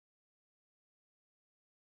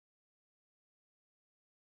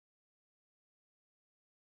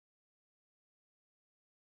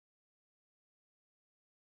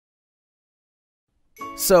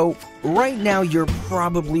So, right now you're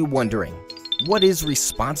probably wondering, what is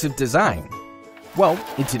responsive design? Well,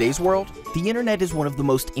 in today's world, the internet is one of the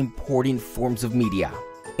most important forms of media.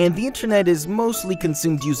 And the internet is mostly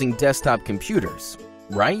consumed using desktop computers,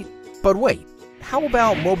 right? But wait, how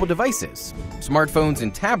about mobile devices, smartphones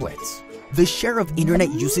and tablets? The share of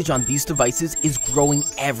internet usage on these devices is growing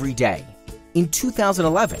every day. In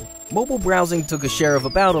 2011, mobile browsing took a share of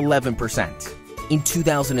about 11%. In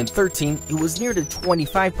 2013, it was near to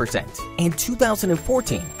 25%, and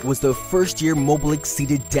 2014 was the first year mobile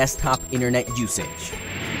exceeded desktop internet usage.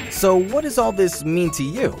 So what does all this mean to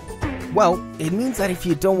you? Well, it means that if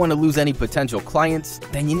you don't want to lose any potential clients,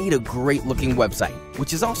 then you need a great-looking website,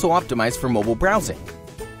 which is also optimized for mobile browsing.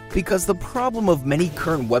 Because the problem of many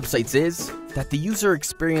current websites is that the user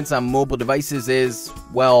experience on mobile devices is,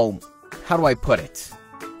 well, how do I put it?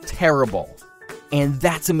 Terrible. And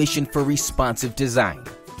that's a mission for responsive design.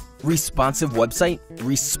 Responsive website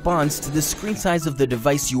responds to the screen size of the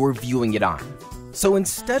device you are viewing it on. So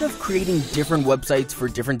instead of creating different websites for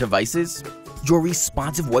different devices, your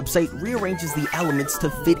responsive website rearranges the elements to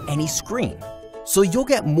fit any screen. So you'll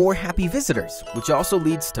get more happy visitors, which also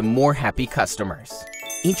leads to more happy customers.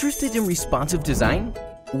 Interested in responsive design?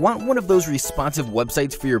 Want one of those responsive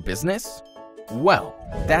websites for your business? Well,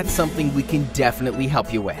 that's something we can definitely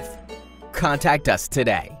help you with. Contact us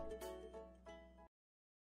today.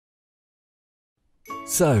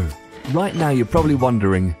 So, right now you're probably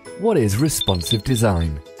wondering, what is responsive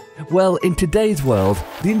design? Well, in today's world,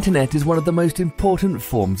 the internet is one of the most important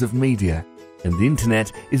forms of media, and the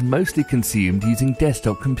internet is mostly consumed using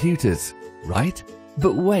desktop computers, right?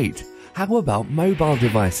 But wait, how about mobile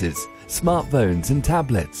devices, smartphones and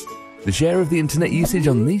tablets? The share of the internet usage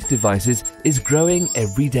on these devices is growing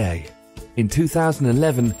every day. In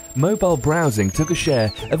 2011, mobile browsing took a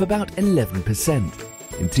share of about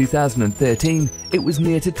 11%. In 2013, it was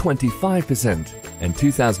near to 25%, and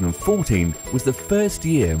 2014 was the first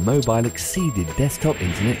year mobile exceeded desktop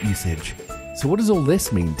internet usage. So what does all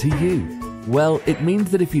this mean to you? Well, it means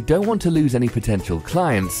that if you don't want to lose any potential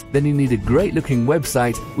clients, then you need a great-looking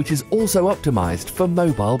website which is also optimized for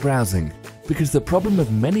mobile browsing. Because the problem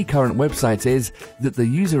of many current websites is that the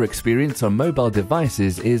user experience on mobile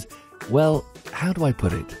devices is, well, how do I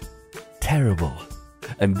put it? Terrible.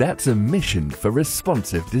 And that's a mission for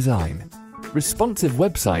responsive design. Responsive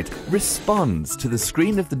website responds to the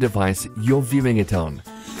screen of the device you're viewing it on.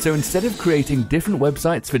 So instead of creating different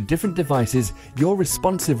websites for different devices, your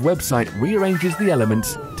responsive website rearranges the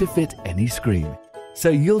elements to fit any screen. So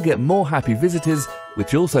you'll get more happy visitors,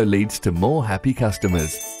 which also leads to more happy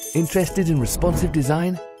customers. Interested in responsive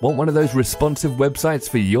design? Want one of those responsive websites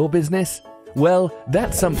for your business? Well,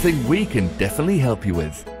 that's something we can definitely help you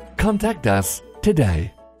with. Contact us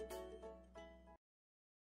today.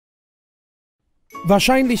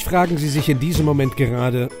 Wahrscheinlich fragen Sie sich in diesem Moment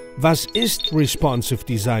gerade, was ist Responsive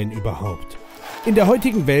Design überhaupt? In der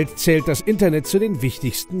heutigen Welt zählt das Internet zu den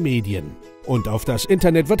wichtigsten Medien. Und auf das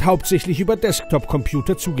Internet wird hauptsächlich über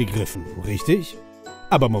Desktop-Computer zugegriffen, richtig?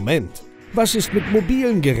 Aber Moment, was ist mit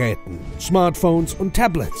mobilen Geräten, Smartphones und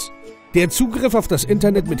Tablets? Der Zugriff auf das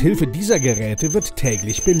Internet mit Hilfe dieser Geräte wird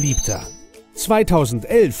täglich beliebter.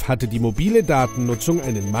 2011 hatte die mobile Datennutzung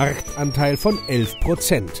einen Marktanteil von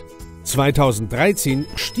 11%. 2013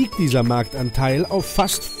 stieg dieser Marktanteil auf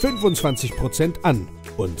fast 25% an.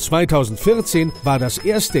 Und 2014 war das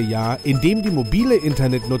erste Jahr, in dem die mobile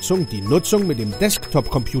Internetnutzung die Nutzung mit dem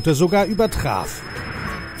Desktop-Computer sogar übertraf.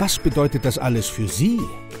 Was bedeutet das alles für Sie?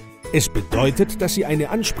 Es bedeutet, dass Sie eine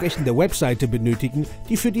ansprechende Webseite benötigen,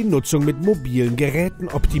 die für die Nutzung mit mobilen Geräten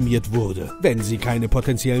optimiert wurde, wenn Sie keine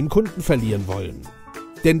potenziellen Kunden verlieren wollen.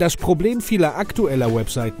 Denn das Problem vieler aktueller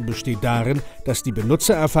Webseiten besteht darin, dass die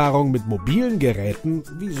Benutzererfahrung mit mobilen Geräten,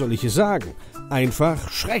 wie soll ich es sagen, einfach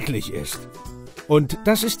schrecklich ist. Und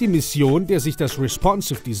das ist die Mission, der sich das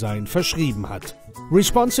Responsive Design verschrieben hat.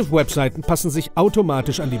 Responsive Webseiten passen sich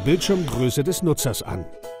automatisch an die Bildschirmgröße des Nutzers an.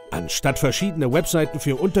 Anstatt verschiedene Webseiten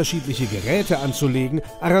für unterschiedliche Geräte anzulegen,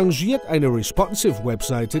 arrangiert eine Responsive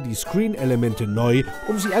Webseite die Screen-Elemente neu,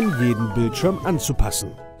 um sie an jeden Bildschirm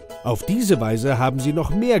anzupassen. Auf diese Weise haben Sie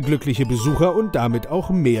noch mehr glückliche Besucher und damit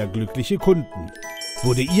auch mehr glückliche Kunden.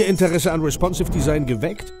 Wurde Ihr Interesse an Responsive Design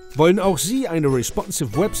geweckt? Wollen auch Sie eine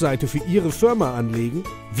responsive Webseite für Ihre Firma anlegen?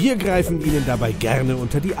 Wir greifen Ihnen dabei gerne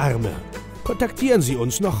unter die Arme. Kontaktieren Sie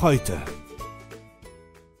uns noch heute.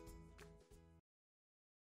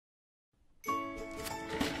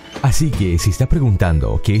 Así que, ¿se está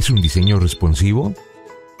preguntando qué es un diseño responsivo?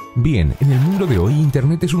 Bien, en el mundo de hoy,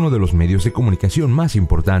 Internet es uno de los medios de comunicación más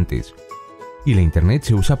importantes. Y la Internet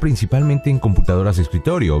se usa principalmente en computadoras de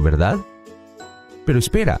escritorio, ¿verdad? Pero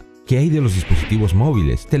espera, ¿Qué hay de los dispositivos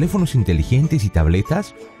móviles, teléfonos inteligentes y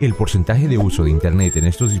tabletas? El porcentaje de uso de Internet en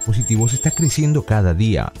estos dispositivos está creciendo cada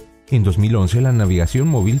día. En 2011 la navegación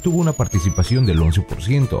móvil tuvo una participación del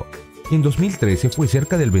 11%, en 2013 fue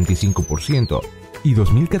cerca del 25% y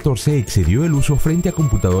 2014 excedió el uso frente a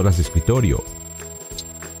computadoras de escritorio.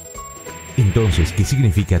 Entonces, ¿qué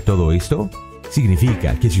significa todo esto?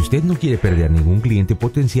 Significa que si usted no quiere perder ningún cliente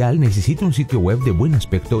potencial, necesita un sitio web de buen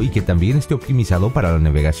aspecto y que también esté optimizado para la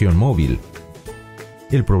navegación móvil.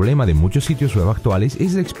 El problema de muchos sitios web actuales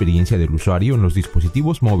es la experiencia del usuario en los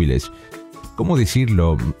dispositivos móviles. ¿Cómo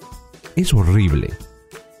decirlo? Es horrible.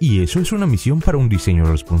 Y eso es una misión para un diseño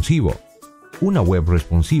responsivo. Una web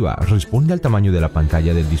responsiva responde al tamaño de la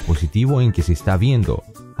pantalla del dispositivo en que se está viendo.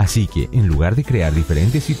 Así que, en lugar de crear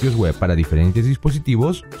diferentes sitios web para diferentes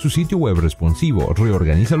dispositivos, su sitio web responsivo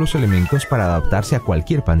reorganiza los elementos para adaptarse a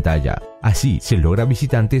cualquier pantalla. Así, se logra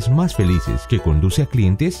visitantes más felices, que conduce a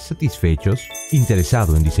clientes satisfechos.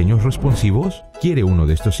 ¿Interesado en diseños responsivos? ¿Quiere uno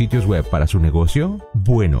de estos sitios web para su negocio?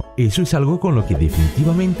 Bueno, eso es algo con lo que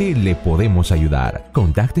definitivamente le podemos ayudar.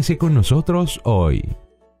 Contáctese con nosotros hoy.